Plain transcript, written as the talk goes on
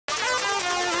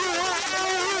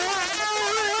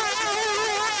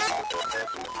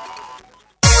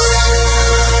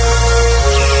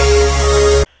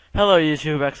Hello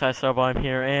YouTube, I'm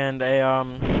here, and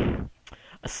a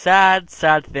sad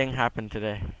thing happened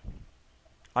today.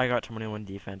 I got 21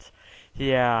 defense.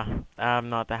 Yeah,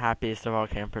 I'm not the happiest of all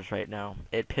campers right now.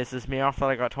 It pisses me off that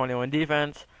I got 21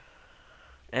 defense,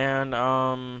 and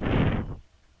now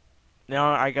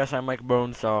I guess I'm like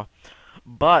Bonesaw.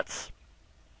 But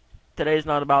today's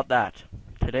not about that.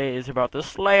 Today is about the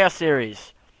Slayer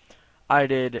series. I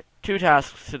did 2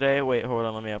 tasks today. Wait, hold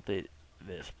on, let me update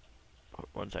this.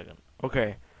 1 second.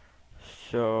 Okay.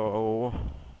 So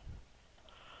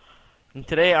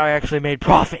today I actually made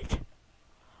profit.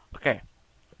 Okay,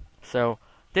 so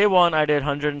day 1 I did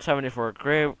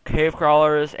 174 cave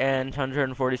crawlers and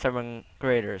 147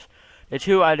 graders. Day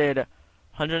 2 I did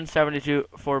 172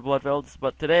 for bloodfields,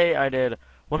 but today I did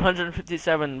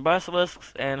 157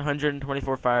 basilisks and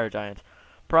 124 fire giants.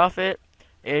 Profit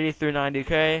 80 through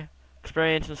 90k.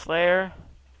 Experience in Slayer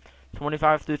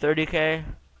 25 through 30k.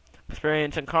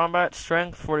 Experience in combat,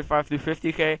 strength 45 through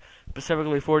 50k,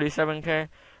 specifically 47k,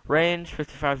 range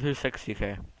 55 through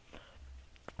 60k.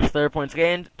 Slayer points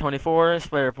gained 24,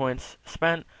 Slayer points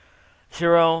spent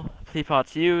 0,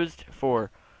 teapots used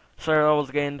 4, Slayer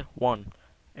levels gained 1.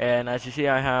 And as you see,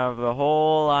 I have the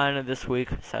whole line of this week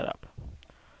set up.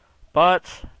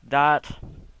 But that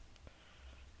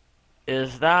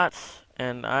is that,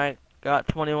 and I got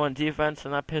 21 defense,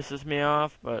 and that pisses me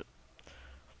off, but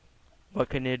what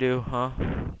can you do, huh?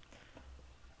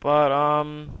 But,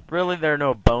 really there are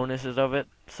no bonuses of it,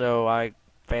 so I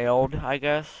failed, I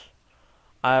guess.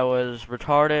 I was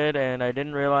retarded, and I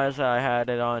didn't realize that I had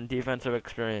it on defensive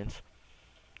experience.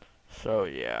 So,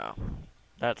 yeah.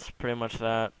 That's pretty much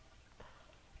that.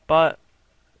 But,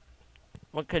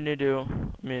 what can you do?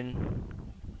 I mean,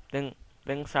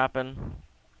 things happen.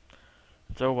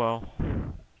 So well.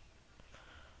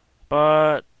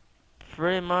 But,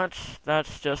 pretty much,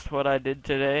 that's just what I did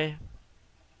today.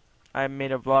 I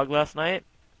made a vlog last night.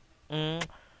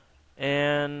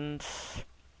 And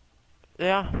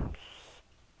yeah.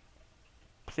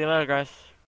 See you later, guys.